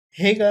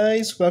Hey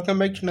guys, welcome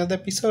back to another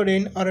episode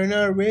in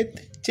Arena with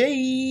Jay.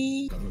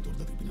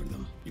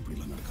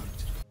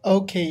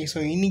 Okay so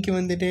இன்றைக்கி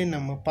வந்துட்டு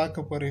நம்ம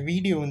பார்க்க போகிற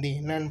வீடியோ வந்து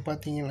என்னன்னு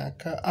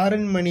பார்த்தீங்கன்னாக்கா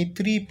அரண்மனை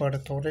 3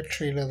 படத்தோட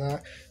ட்ரெய்லர்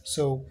தான்.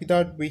 So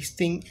without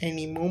wasting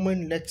any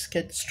moment let's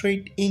get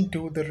straight in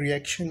to the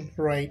reaction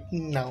right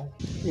now.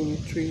 In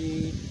 3,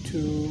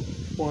 2,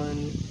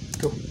 1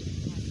 go.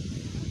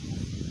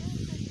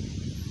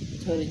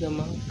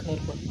 Saregama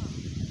கார்பா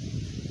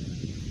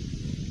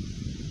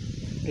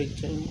Rich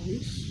and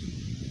movies.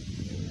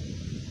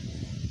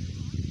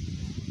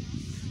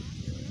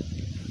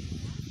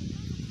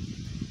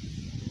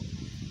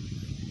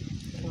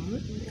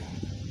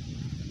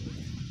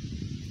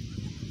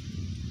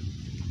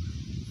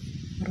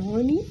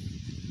 ராணி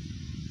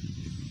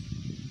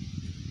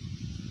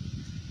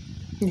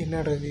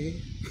என்னடது?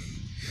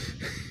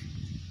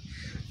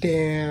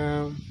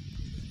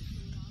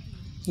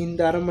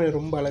 இந்த அரண்மனை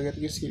ரொம்ப அழகாக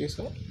இருக்குது.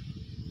 சீரியஸாக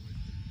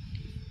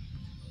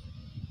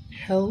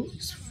hell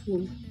is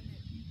full.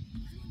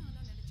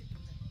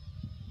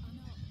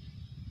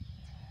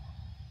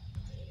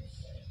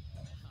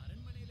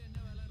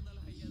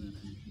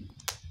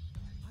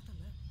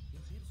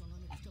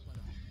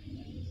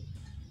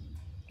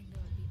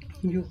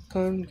 You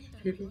can't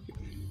get rid of it.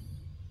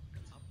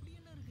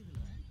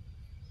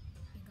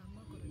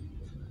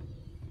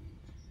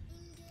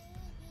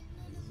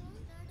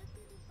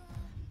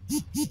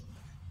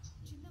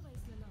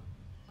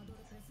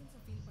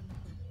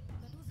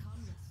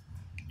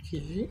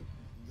 Okay.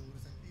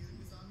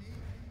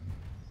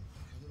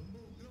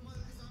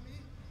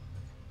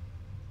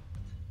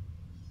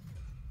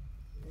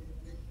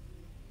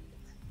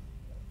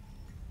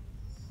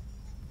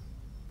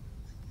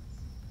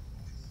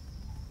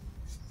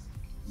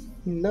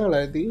 என்னடா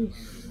இது?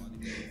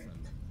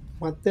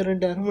 மற்ற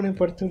 2 அரண்மனை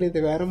படத்தோட இது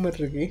வேற மாதிரி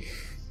இருக்கு.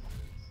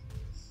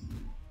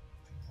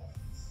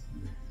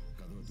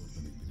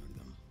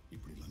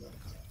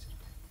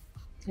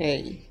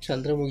 ஏய்,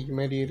 சந்திரமுகி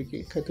மாதிரி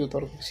இருக்கு கத்து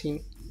திறக்கும்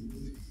scene.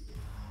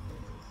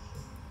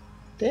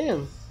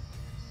 Damn.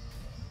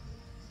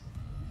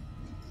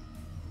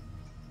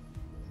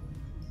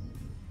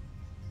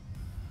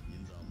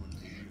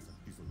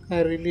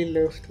 I really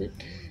loved it.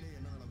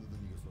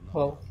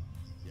 Wow.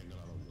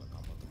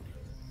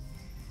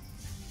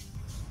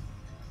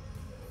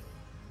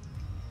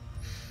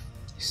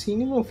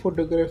 Cinema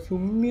photography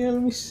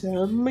உண்மையாலுமே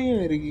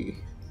செம்மையாக இருக்கு.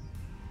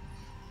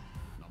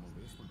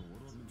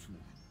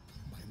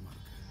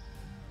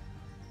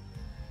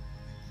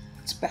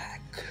 It's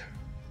back.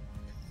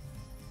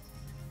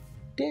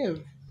 Damn.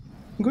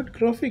 Good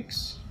graphics.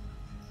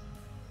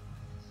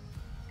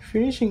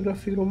 Finishing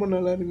graphic ரொம்ப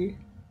நல்லா இருக்கு.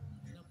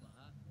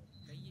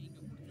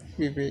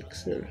 Vivek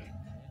sir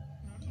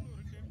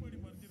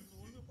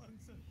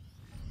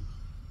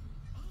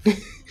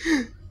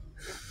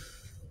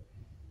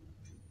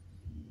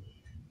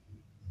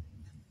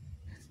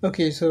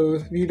okay so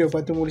video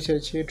பார்த்து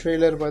முடிச்சாச்சு,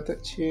 ட்ரெய்லர்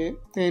பார்த்தாச்சு.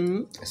 அண்ட்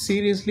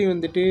சீரியஸ்லி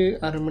வந்துட்டு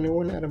அரண்மனை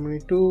 1 அரண்மனை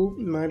 2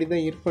 மாதிரி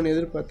தான் இருக்கும்னு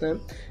எதிர்பார்த்தேன்.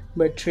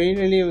 பட்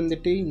ட்ரெய்லர்லேயே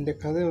வந்துட்டு இந்த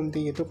கதை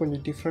வந்து ஏதோ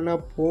கொஞ்சம்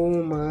டிஃப்ரெண்ட்டாக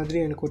போகும் மாதிரி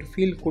எனக்கு ஒரு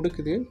ஃபீல்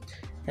கொடுக்குது.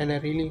 And I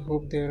really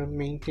hope there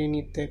maintain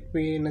it that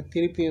way. நான்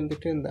திருப்பி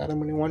வந்துட்டு இந்த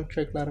அரண்மனை 1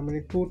 ட்ராக்கில்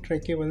அரண்மனை 2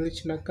 ட்ராக்கே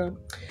வந்துச்சுனாக்கா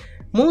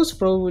மோஸ்ட்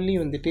ப்ராபபிளி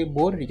வந்துட்டு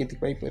போர்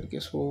அடிக்கிறதுக்கு வாய்ப்பு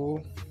இருக்குது. So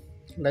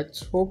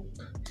let's hope.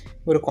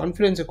 ஒரு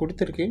கான்ஃபிடென்ஸை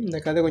கொடுத்துருக்கு இந்த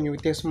கதை கொஞ்சம்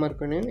வித்தியாசமாக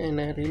இருக்குன்னு. And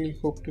I really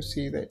hope to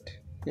see that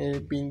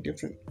being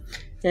different.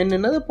 And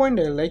another point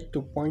I like to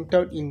point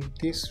out in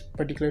this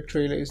particular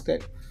trailer is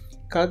that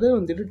கதை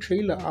வந்துட்டு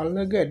ட்ரெயிலர்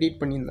அழகாக எடிட்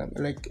பண்ணியிருந்தாங்க.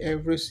 Like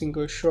every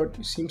single shot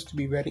seems to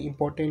be very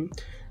important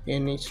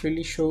and it's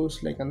really shows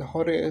like அந்த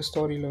horror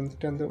ஸ்டோரியில்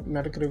வந்துட்டு அந்த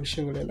நடக்கிற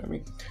விஷயங்கள் எல்லாமே.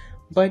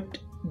 பட்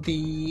தி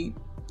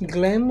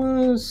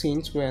கிளாமர்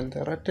சீன்ஸ்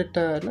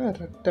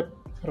அந்த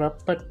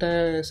ரப்பட்ட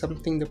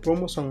சம்திங் இந்த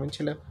ப்ரோமோ சாங்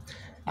வந்துச்சுல,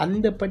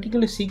 அந்த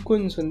பர்டிகுலர்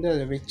சீக்வன்ஸ் வந்து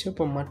அதை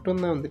வச்சப்போ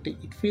மட்டும்தான் வந்துட்டு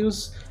it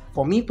feels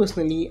for me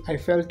personally I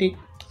felt it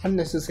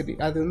unnecessary.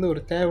 அது வந்து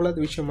ஒரு தேவையில்லாத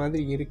விஷயம்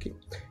மாதிரி இருக்குது.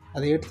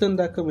 அதை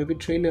எடுத்துருந்தாக்க மேபி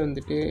ட்ரெயிலர்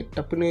வந்துட்டு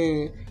டப்புன்னு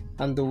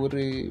அந்த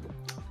ஒரு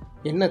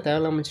என்ன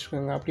தேவையில்லாமல்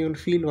வச்சுருக்காங்க அப்படி ஒரு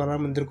ஃபீல்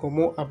வராமல்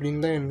இருந்திருக்கோமோ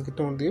அப்படின்னு தான் எனக்கு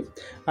தோணுது.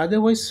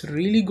 Otherwise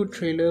really good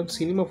trailer,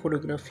 cinema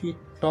photography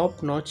top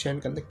notch.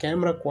 எனக்கு அந்த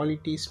கேமரா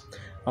குவாலிட்டிஸ்,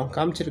 அவங்க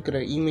காமிச்சிருக்கிற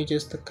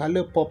images, the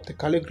colour pop, the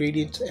colour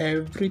gradients,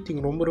 every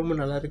thing ரொம்ப ரொம்ப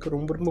நல்லாயிருக்கு.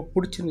 ரொம்ப ரொம்ப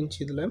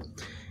பிடிச்சிருந்துச்சி இதில்.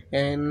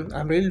 And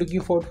I'm really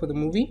looking forward for the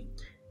movie.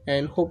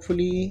 And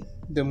hopefully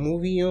இந்த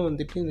மூவியும்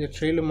வந்துட்டு இந்த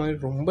ட்ரெயிலர் மாதிரி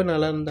ரொம்ப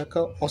நல்லா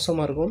இருந்தாக்கா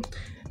அவசரமாக இருக்கும்.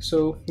 So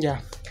yeah,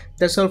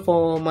 that's all for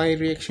my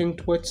reaction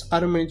towards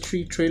Aranmanai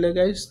 3 trailer,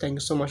 guys. Thank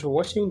you so much for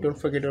watching. Don't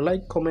forget to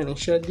like, comment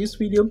and share this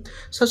video.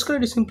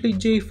 Subscribe to Simply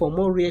J for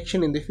more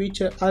reaction in the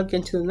future. I'll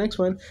catch you in the next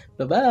one.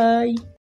 Bye bye.